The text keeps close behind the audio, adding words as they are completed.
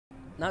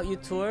now you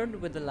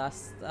toured with the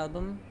last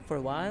album for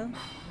a while.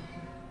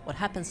 What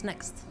happens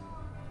next?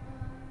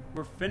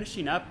 We're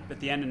finishing up at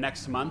the end of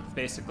next month,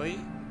 basically.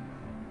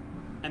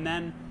 And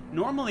then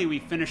normally we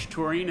finish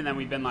touring and then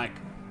we've been like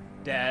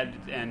dead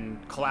and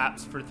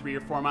collapsed for 3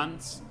 or 4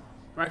 months.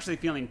 We're actually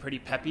feeling pretty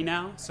peppy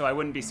now, so I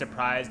wouldn't be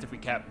surprised if we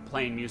kept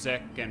playing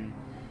music and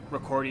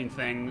recording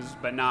things,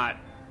 but not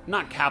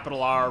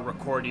capital R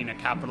recording a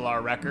capital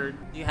R record.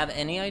 Do you have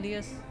any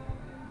ideas?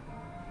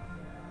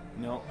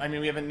 No, I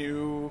mean, we have a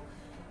new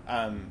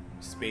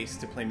space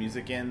to play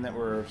music in that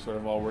we're sort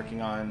of all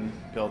working on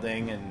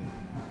building, and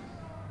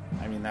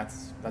I mean,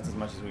 that's as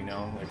much as we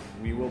know. Like,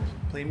 we will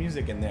play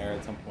music in there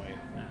at some point.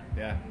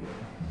 Yeah.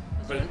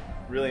 But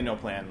really no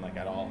plan, like,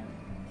 at all.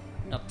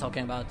 Not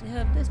talking about,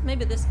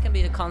 maybe this can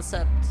be a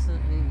concept.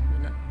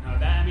 No,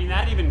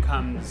 that even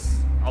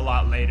comes a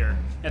lot later.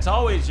 It's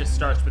always just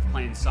starts with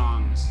playing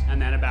songs, and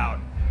then about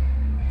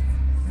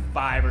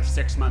 5 or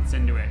 6 months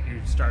into it,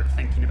 you start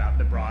thinking about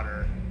the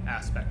broader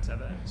aspects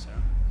of it. So,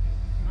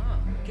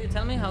 can you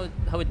tell me how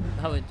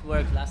it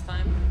worked last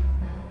time?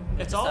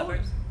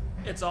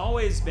 It's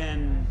always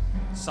been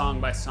song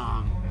by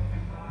song.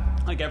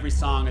 Like, every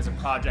song is a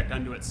project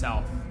unto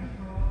itself.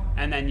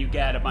 And then you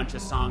get a bunch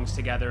of songs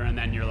together, and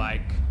then you're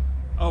like,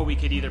 oh, we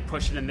could either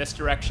push it in this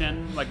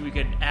direction, like we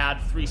could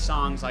add 3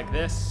 songs like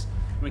this,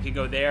 we could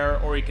go there,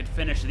 or we could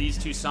finish these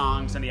 2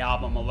 songs and the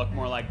album will look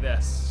more like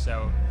this.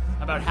 So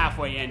about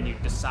halfway in, you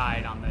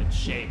decide on the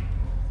shape.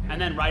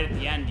 And then right at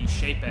the end, you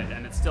shape it,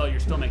 and you're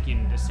still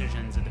making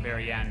decisions at the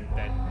very end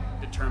that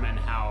determine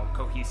how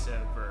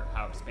cohesive or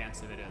how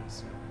expansive it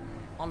is.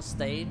 On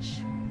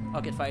stage,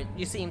 Arcade Fire,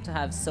 you seem to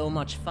have so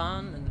much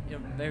fun, and you're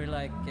very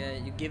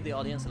you give the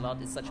audience a lot.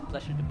 It's such a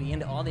pleasure to be in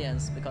the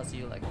audience because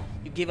you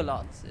give a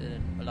lot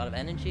of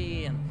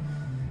energy,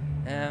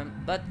 and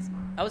but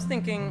I was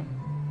thinking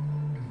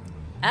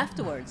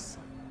afterwards,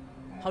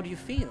 how do you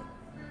feel?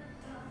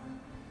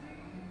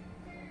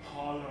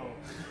 Hollow.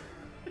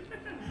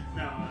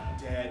 No,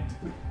 dead.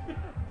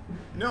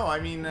 No, I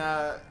mean,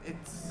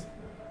 it's,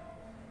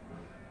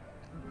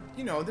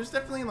 there's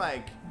definitely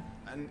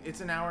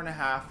it's an hour and a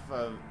half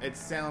of, it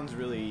sounds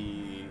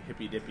really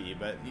hippy-dippy,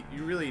 but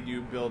you really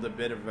do build a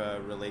bit of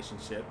a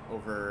relationship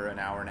over an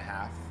hour and a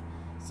half.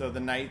 So the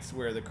nights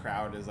where the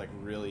crowd is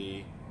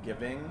really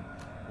giving,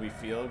 we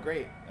feel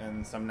great.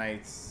 And some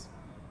nights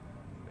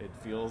it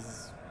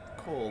feels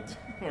cold,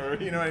 or,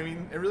 you know what I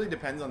mean? It really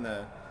depends on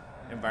the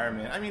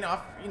environment. I mean,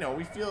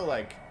 we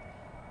feel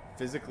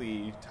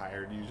physically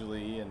tired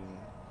usually,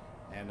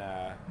 but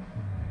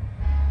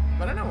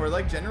I don't know,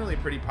 we're generally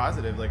pretty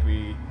positive.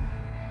 We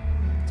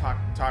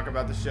talk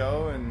about the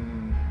show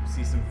and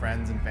see some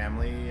friends and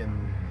family,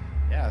 and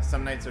yeah,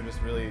 some nights are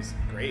just really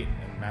great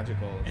and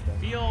magical.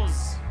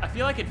 I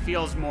feel like it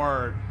feels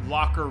more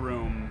locker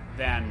room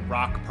than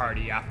rock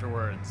party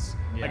afterwards.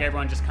 Yeah.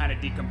 Everyone just kind of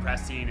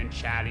decompressing and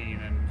chatting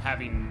and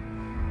having,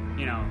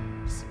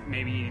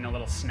 maybe eating a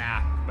little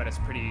snack, but it's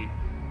pretty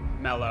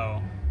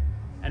mellow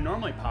and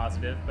normally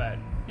positive, but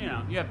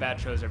you have bad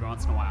shows every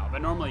once in a while,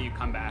 but normally you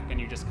come back and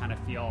you just kind of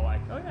feel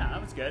like, oh yeah,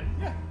 that was good.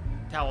 Yeah.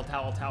 Towel.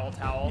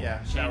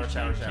 Yeah, shower.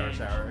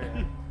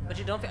 Yeah. But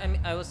you don't.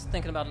 I was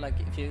thinking about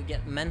if you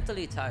get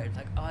mentally tired,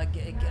 I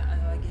gave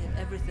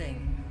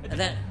everything, and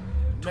then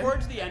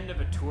towards the end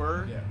of a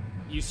tour,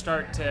 you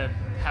start to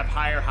have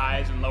higher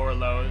highs and lower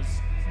lows.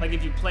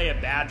 If you play a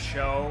bad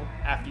show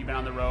after you've been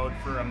on the road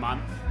for a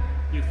month,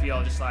 you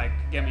feel just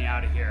get me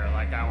out of here.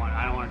 I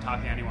don't want to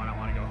talk to anyone. I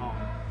want to go home.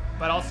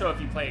 But also, if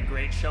you play a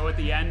great show at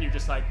the end, you're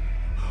just like,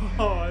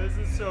 oh, this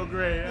is so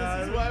great.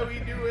 This is why we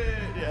do it.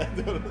 Yeah,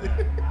 totally.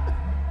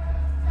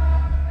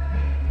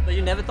 But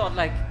you never thought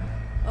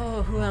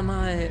oh, who am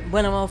I?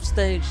 When I'm off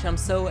stage, I'm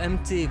so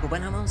empty. But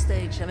when I'm on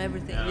stage, I'm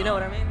everything. No. You know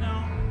what I mean?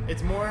 No.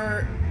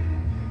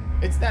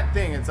 It's that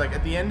thing. It's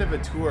at the end of a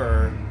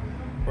tour,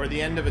 or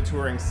the end of a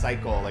touring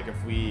cycle.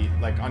 If we,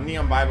 on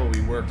Neon Bible,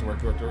 we worked, we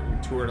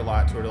toured a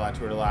lot.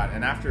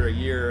 And after a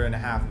year and a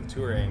half of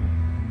touring,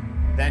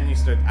 then you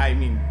start,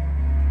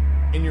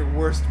 in your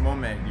worst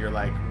moment, you're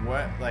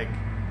what?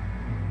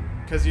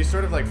 Because you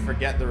sort of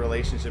forget the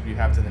relationship you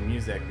have to the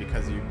music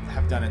because you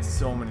have done it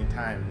so many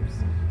times.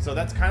 So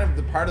that's kind of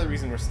the part of the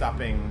reason we're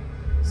stopping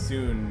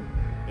soon,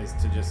 is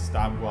to just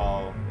stop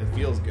while it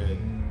feels good.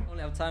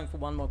 Only have time for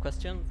one more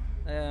question.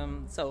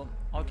 So,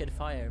 Arcade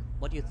Fire,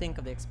 what do you think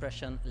of the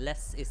expression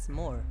 "less is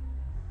more"?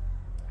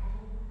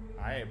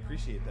 I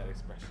appreciate that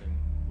expression.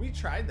 We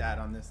tried that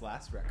on this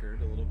last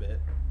record a little bit.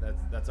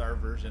 That's our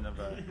version of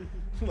a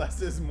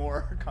less is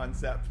more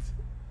concept.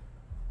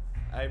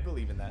 I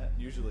believe in that,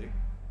 usually.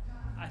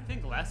 I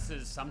think less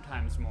is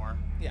sometimes more.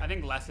 Yeah. I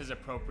think less is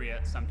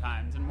appropriate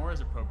sometimes, and more is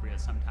appropriate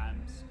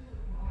sometimes.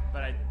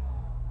 But I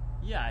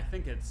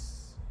think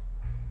it's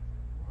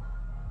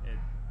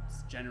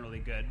generally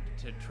good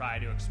to try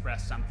to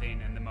express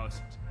something in the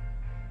most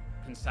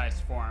concise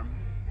form.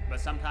 But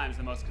sometimes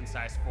the most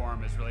concise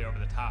form is really over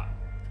the top.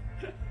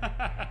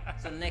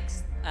 So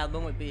next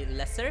album would be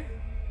lesser?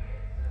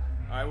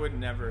 I would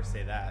never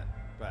say that,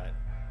 but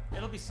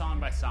it'll be song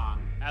by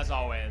song, as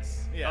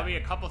always. Yeah. There'll be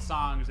a couple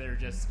songs that are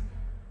just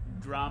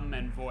drum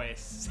and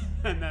voice,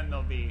 and then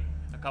there'll be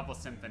a couple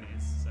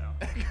symphonies. So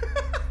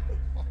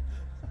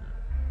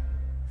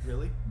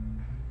Really?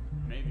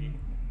 maybe.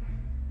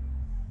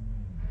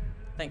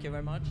 Thank you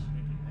very much.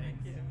 Thank you.